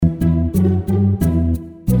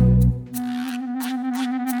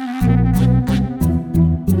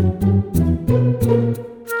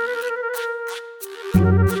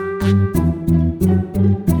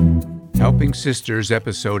Sisters,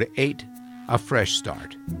 Episode 8, A Fresh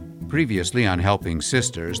Start. Previously on Helping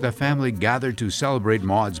Sisters, the family gathered to celebrate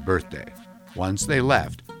Maud's birthday. Once they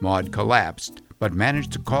left, Maud collapsed, but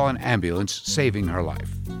managed to call an ambulance, saving her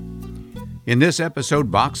life. In this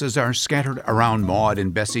episode, boxes are scattered around Maud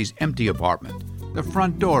and Bessie's empty apartment. The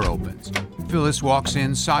front door opens. Phyllis walks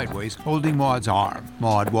in sideways, holding Maud's arm.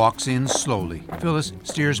 Maud walks in slowly. Phyllis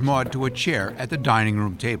steers Maud to a chair at the dining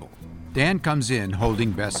room table. Dan comes in,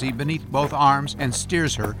 holding Bessie beneath both arms, and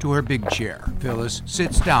steers her to her big chair. Phyllis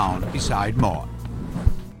sits down beside Maud.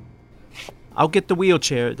 I'll get the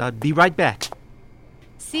wheelchair. I'll be right back.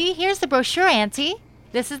 See, here's the brochure, Auntie.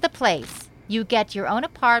 This is the place. You get your own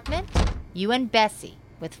apartment, you and Bessie,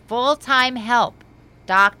 with full-time help.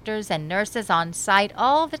 Doctors and nurses on site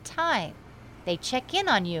all the time. They check in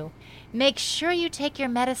on you. Make sure you take your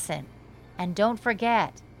medicine. And don't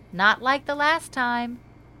forget, not like the last time.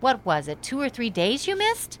 What was it, 2 or 3 days you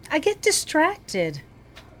missed? I get distracted.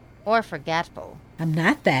 Or forgetful. I'm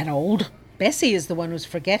not that old. Bessie is the one who's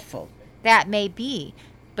forgetful. That may be,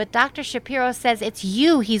 but Dr. Shapiro says it's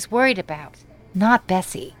you he's worried about, not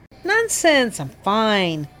Bessie. Nonsense, I'm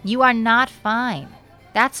fine. You are not fine.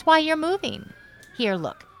 That's why you're moving. Here,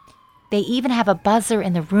 look. They even have a buzzer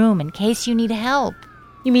in the room in case you need help.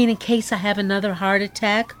 You mean in case I have another heart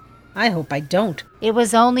attack? I hope I don't. It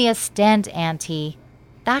was only a stent, Auntie.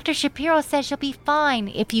 Dr. Shapiro says you'll be fine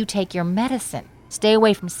if you take your medicine. Stay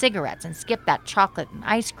away from cigarettes and skip that chocolate and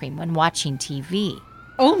ice cream when watching TV.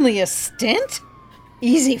 Only a stint?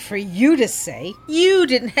 Easy for you to say. You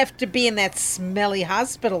didn't have to be in that smelly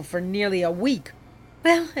hospital for nearly a week.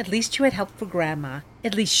 Well, at least you had help for Grandma.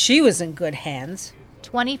 At least she was in good hands.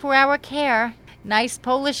 24-hour care. Nice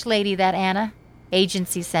Polish lady, that Anna.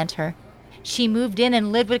 Agency sent her. She moved in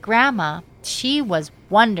and lived with Grandma. She was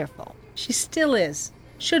wonderful. She still is.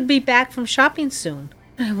 Should be back from shopping soon.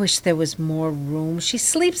 I wish there was more room. She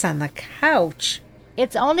sleeps on the couch.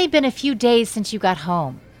 It's only been a few days since you got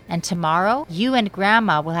home. And tomorrow, you and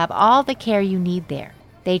Grandma will have all the care you need there.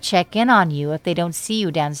 They check in on you if they don't see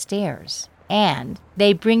you downstairs. And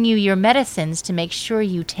they bring you your medicines to make sure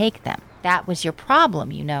you take them. That was your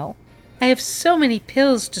problem, you know. I have so many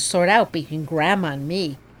pills to sort out between Grandma and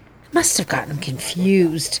me. I must have gotten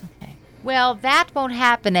confused. Okay. Well, that won't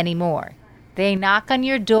happen anymore. They knock on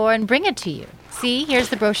your door and bring it to you. See, here's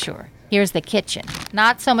the brochure. Here's the kitchen.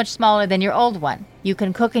 Not so much smaller than your old one. You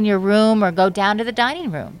can cook in your room or go down to the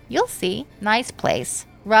dining room. You'll see. Nice place.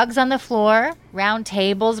 Rugs on the floor, round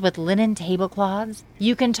tables with linen tablecloths.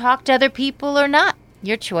 You can talk to other people or not.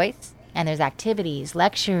 Your choice. And there's activities,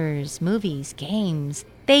 lectures, movies, games.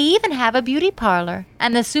 They even have a beauty parlor.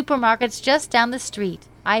 And the supermarket's just down the street.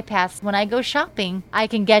 I pass when I go shopping. I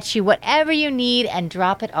can get you whatever you need and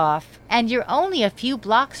drop it off. And you're only a few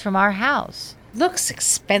blocks from our house. Looks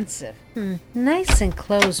expensive. Nice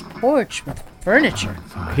enclosed porch with furniture.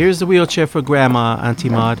 Here's the wheelchair for Grandma, Auntie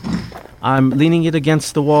Maud. I'm leaning it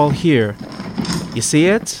against the wall here. You see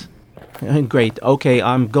it? Great. Okay,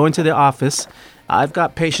 I'm going to the office. I've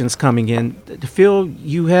got patients coming in. Phil,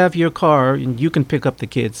 you have your car and you can pick up the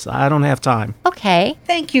kids. I don't have time. Okay.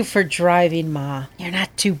 Thank you for driving, Ma. You're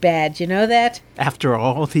not too bad, you know that? After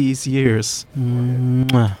all these years.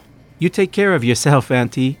 Mwah. You take care of yourself,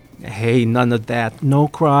 Auntie. Hey, none of that. No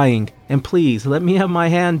crying. And please, let me have my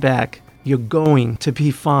hand back. You're going to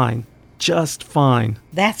be fine. Just fine.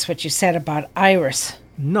 That's what you said about Iris.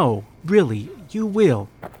 No, really, you will.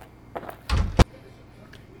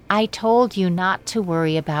 I told you not to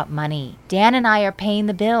worry about money. Dan and I are paying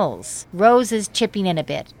the bills. Rose is chipping in a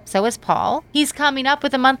bit. So is Paul. He's coming up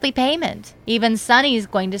with a monthly payment. Even Sonny's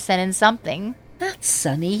going to send in something. Not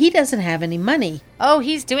Sonny. He doesn't have any money. Oh,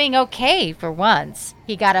 he's doing okay for once.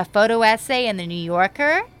 He got a photo essay in the New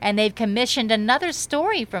Yorker, and they've commissioned another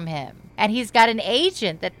story from him. And he's got an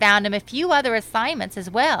agent that found him a few other assignments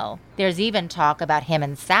as well. There's even talk about him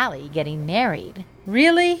and Sally getting married.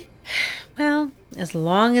 Really? Well, as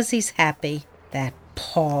long as he's happy. That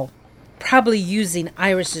Paul. Probably using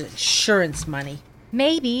Iris's insurance money.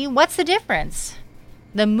 Maybe. What's the difference?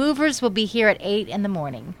 The movers will be here at 8 in the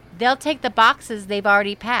morning. They'll take the boxes they've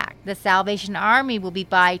already packed. The Salvation Army will be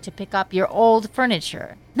by to pick up your old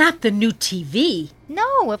furniture. Not the new TV.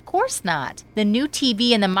 No, of course not. The new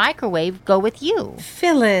TV and the microwave go with you.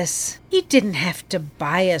 Phyllis, you didn't have to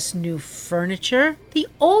buy us new furniture. The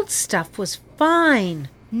old stuff was fine.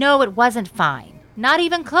 No, it wasn't fine. Not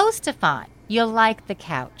even close to fine. You'll like the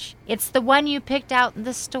couch. It's the one you picked out in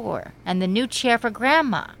the store. And the new chair for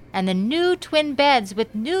Grandma. And the new twin beds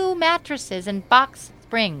with new mattresses and box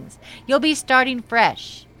springs. You'll be starting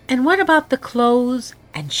fresh. And what about the clothes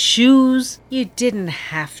And shoes? You didn't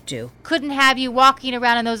have to. Couldn't have you walking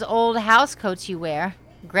around in those old house coats you wear.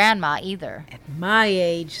 Grandma either. At my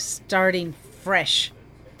age, starting fresh.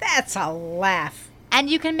 That's a laugh. And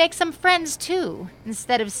you can make some friends, too,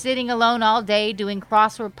 instead of sitting alone all day doing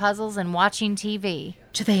crossword puzzles and watching TV.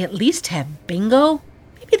 Do they at least have bingo?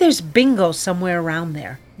 Maybe there's bingo somewhere around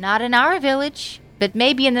there. Not in our village, but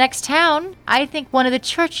maybe in the next town. I think one of the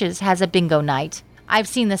churches has a bingo night. I've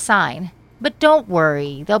seen the sign. But don't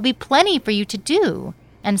worry, there'll be plenty for you to do,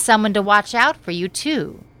 and someone to watch out for you,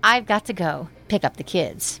 too. I've got to go pick up the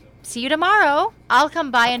kids. See you tomorrow. I'll come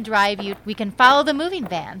by and drive you. We can follow the moving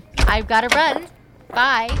van. I've got to run.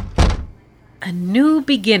 Bye. A new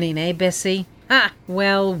beginning, eh, Bessie?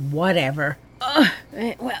 Well, whatever.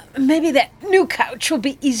 Well, maybe that new couch will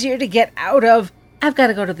be easier to get out of. I've got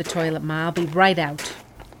to go to the toilet, Ma. I'll be right out.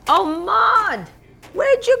 Oh, Maud!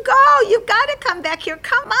 Where'd you go? You've got to come back here.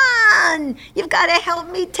 Come on! You've got to help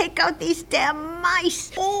me take out these damn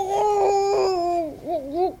mice.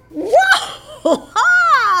 Oh! Whoa!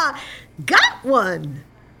 Got one!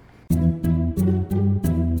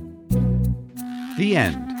 The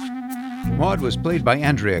end. Maud was played by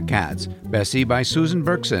Andrea Katz, Bessie by Susan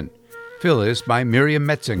Berkson, Phyllis by Miriam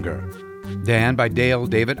Metzinger, Dan by Dale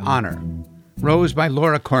David Honor, Rose by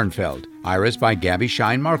Laura Kornfeld, Iris by Gabby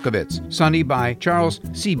Shine Markovitz, Sonny by Charles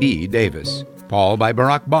C.B. Davis, Paul by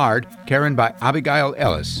Barack Bard, Karen by Abigail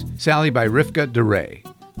Ellis, Sally by Rivka DeRay.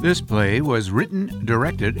 This play was written,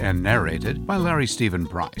 directed, and narrated by Larry Stephen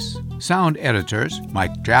Price. Sound editors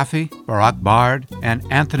Mike Jaffe, Barack Bard, and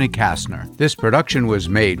Anthony Kastner. This production was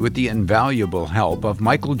made with the invaluable help of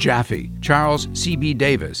Michael Jaffe, Charles C.B.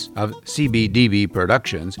 Davis of CBDB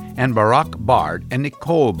Productions, and Barack Bard and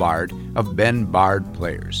Nicole Bard of Ben Bard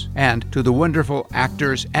Players, and to the wonderful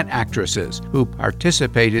actors and actresses who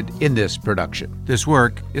participated in this production. This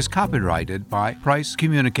work is copyrighted by Price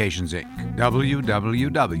Communications, Inc.,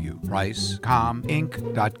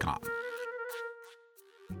 www.pricecominc.com.